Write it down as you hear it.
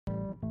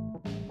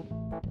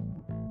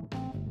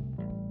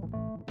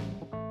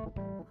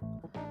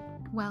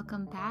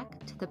Welcome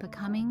back to the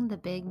Becoming the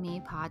Big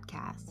Me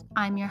podcast.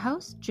 I'm your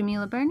host,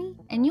 Jamila Burney,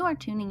 and you are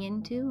tuning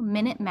into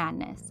Minute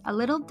Madness, a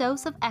little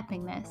dose of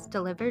epicness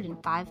delivered in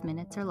 5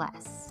 minutes or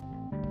less.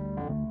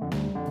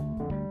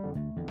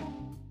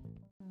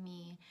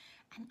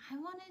 And I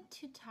wanted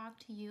to talk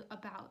to you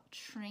about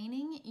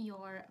training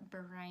your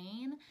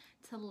brain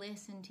to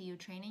listen to you,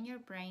 training your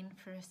brain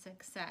for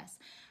success.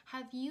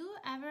 Have you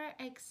ever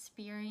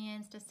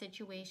experienced a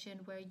situation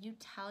where you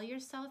tell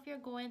yourself you're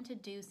going to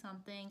do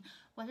something,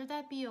 whether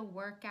that be a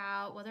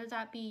workout, whether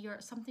that be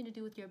something to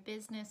do with your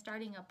business,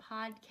 starting a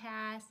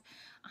podcast,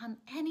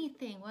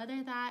 anything,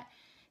 whether that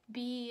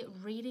be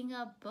reading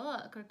a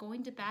book or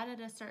going to bed at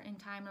a certain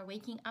time or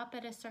waking up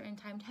at a certain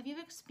time? Have you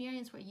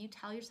experienced where you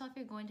tell yourself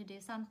you're going to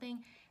do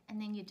something and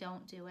then you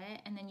don't do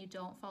it and then you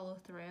don't follow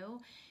through?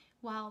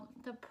 Well,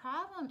 the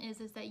problem is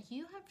that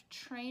you have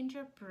trained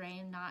your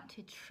brain not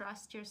to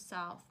trust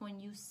yourself when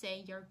you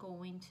say you're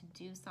going to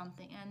do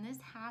something. And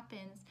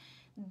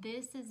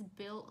this is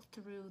built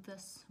through the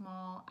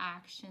small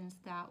actions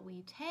that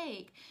we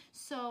take.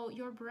 So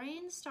your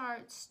brain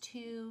starts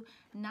to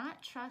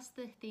not trust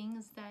the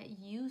things that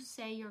you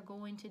say you're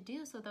going to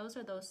do. So those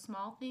are those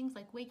small things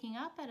like waking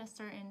up at a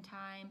certain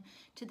time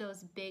to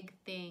those big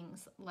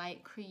things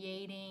like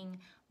creating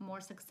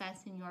more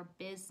success in your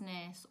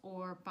business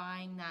or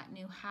buying that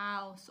new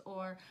house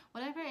or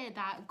whatever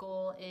that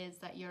goal is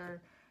that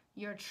you're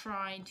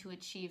trying to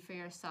achieve for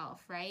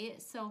yourself, right?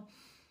 So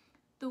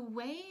the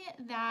way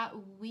that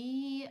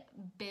we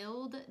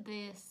build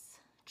this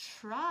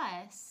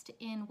trust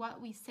in what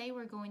we say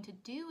we're going to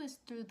do is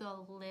through the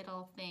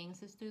little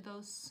things, is through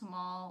those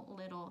small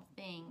little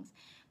things.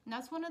 And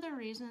that's one of the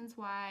reasons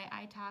why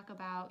I talk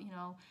about,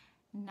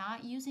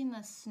 not using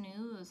the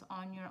snooze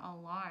on your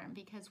alarm,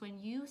 because when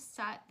you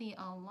set the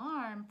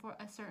alarm for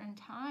a certain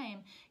time,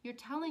 you're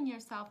telling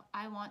yourself,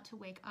 I want to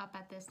wake up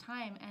at this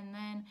time. And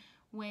then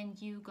when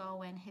you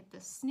go and hit the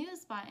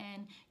snooze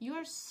button,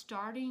 you're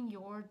starting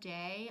your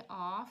day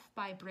off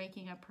by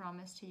breaking a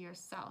promise to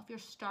yourself. You're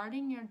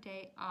starting your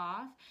day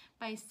off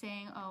by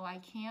saying, oh, I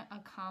can't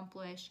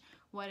accomplish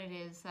what it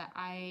is that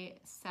I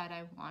said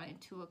I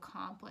wanted to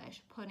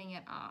accomplish, putting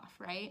it off,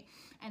 right?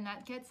 And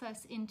that gets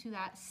us into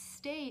that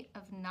state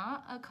of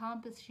not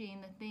accomplishing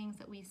the things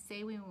that we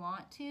say we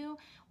want to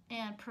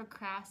and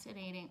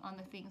procrastinating on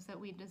the things that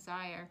we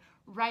desire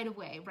right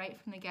away, right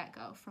from the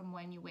get-go, from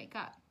when you wake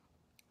up.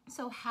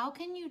 So how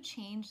can you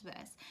change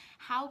this?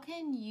 How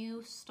can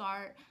you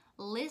start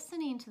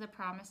listening to the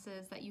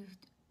promises that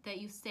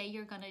you say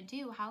you're going to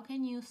do? How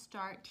can you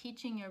start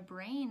teaching your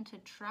brain to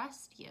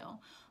trust you?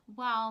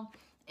 Well,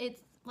 the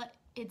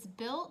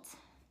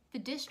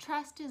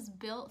distrust is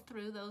built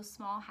through those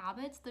small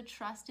habits. The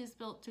trust is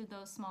built through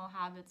those small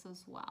habits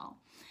as well.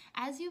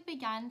 As you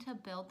begin to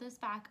build this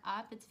back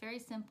up, it's very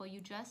simple. You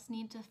just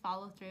need to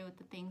follow through with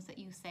the things that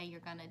you say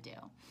you're going to do.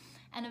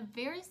 And a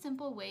very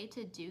simple way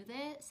to do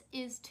this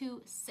is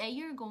to say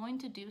you're going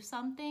to do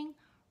something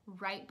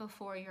right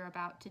before you're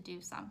about to do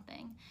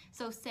something.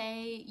 So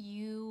say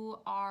you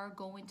are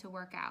going to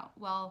work out.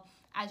 Well,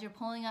 as you're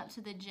pulling up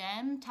to the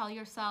gym, tell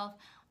yourself,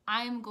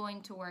 I'm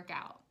going to work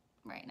out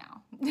right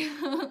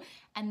now.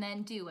 And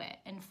then do it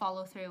and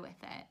follow through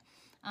with it.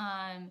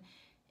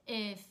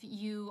 If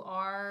you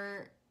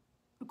are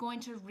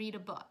going to read a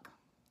book,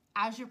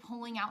 as you're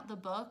pulling out the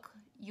book,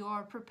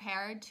 you're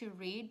prepared to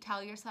read,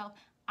 tell yourself,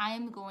 I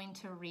am going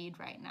to read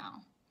right now.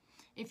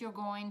 If you're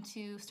going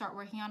to start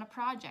working on a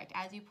project,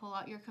 as you pull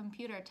out your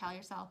computer, tell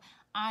yourself,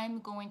 I'm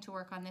going to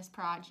work on this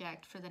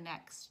project for the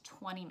next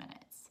 20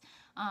 minutes.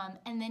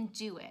 And then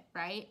do it,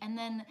 right? And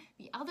then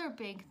the other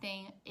big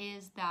thing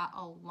is that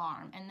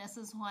alarm. And this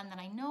is one that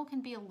I know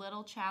can be a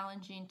little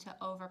challenging to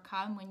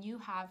overcome when you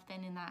have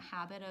been in that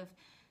habit of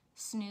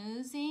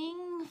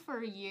snoozing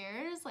for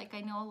years, like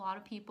I know a lot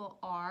of people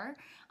are,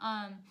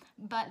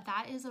 but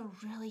that is a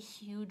really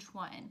huge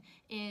one,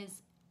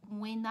 is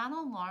when that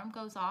alarm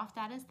goes off,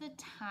 that is the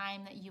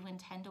time that you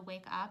intend to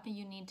wake up and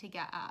you need to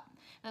get up.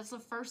 That's the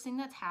first thing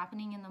that's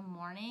happening in the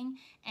morning.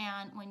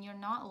 And when you're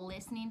not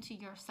listening to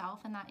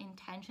yourself and that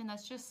intention,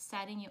 that's just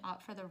setting you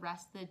up for the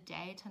rest of the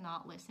day to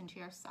not listen to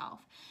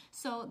yourself.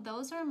 So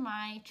those are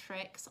my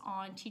tricks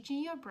on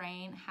teaching your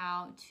brain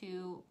how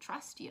to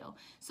trust you,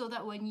 so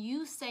that when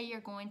you say you're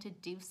going to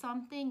do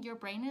something, your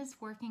brain is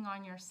working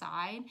on your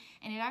side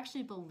and it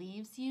actually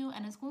believes you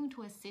and is going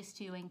to assist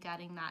you in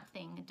getting that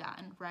thing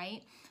done,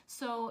 right?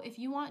 So if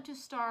you want to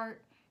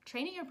start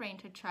training your brain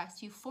to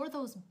trust you for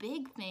those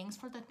big things,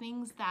 for the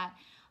things that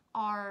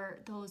are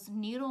those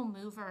needle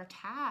mover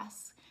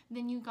tasks,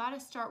 then you got to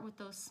start with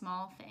those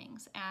small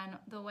things. And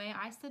the way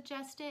I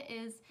suggest it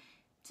is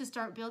to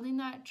start building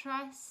that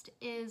trust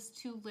is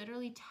to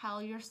literally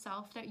tell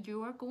yourself that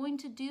you are going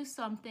to do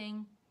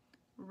something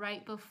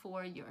right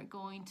before you're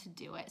going to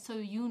do it. So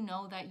you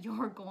know that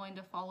you're going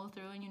to follow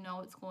through and you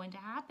know it's going to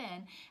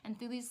happen. And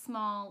through these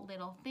small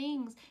little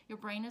things, your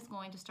brain is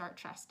going to start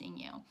trusting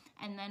you.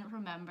 And then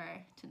remember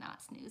to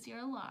not snooze your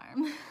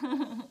alarm.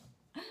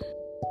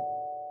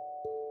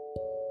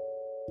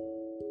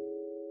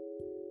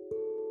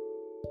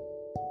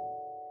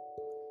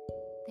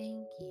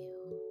 Thank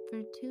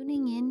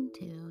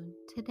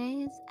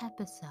today's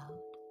episode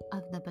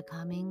of the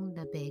Becoming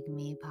the Big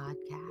Me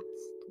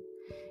podcast.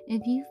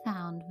 If you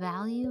found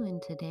value in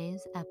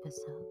today's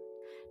episode,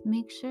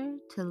 make sure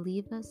to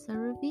leave us a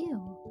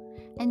review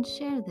and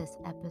share this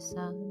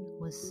episode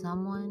with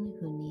someone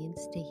who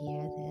needs to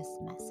hear this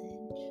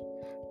message.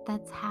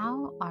 That's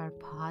how our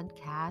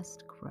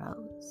podcast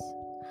grows.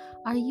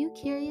 Are you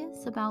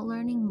curious about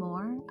learning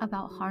more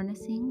about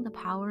harnessing the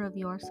power of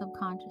your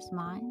subconscious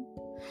mind?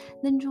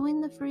 Then join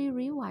the free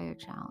Rewire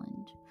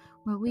Challenge,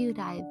 where we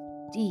dive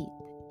deep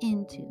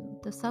into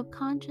the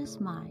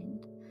subconscious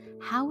mind,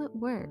 how it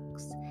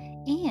works,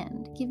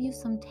 and give you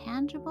some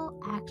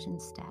tangible action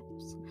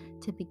steps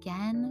to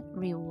begin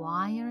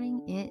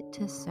rewiring it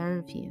to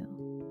serve you.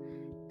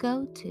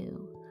 Go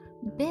to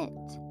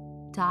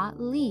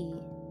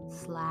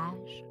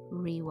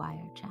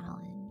bit.ly/Rewire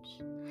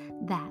Challenge.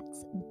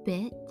 That's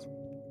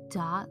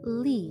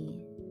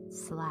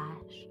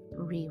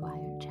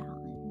bit.ly/Rewire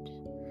Challenge.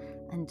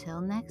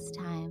 Until next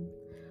time,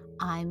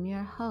 I'm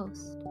your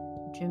host,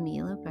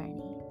 Jamila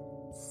Burney,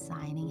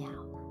 signing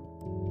out.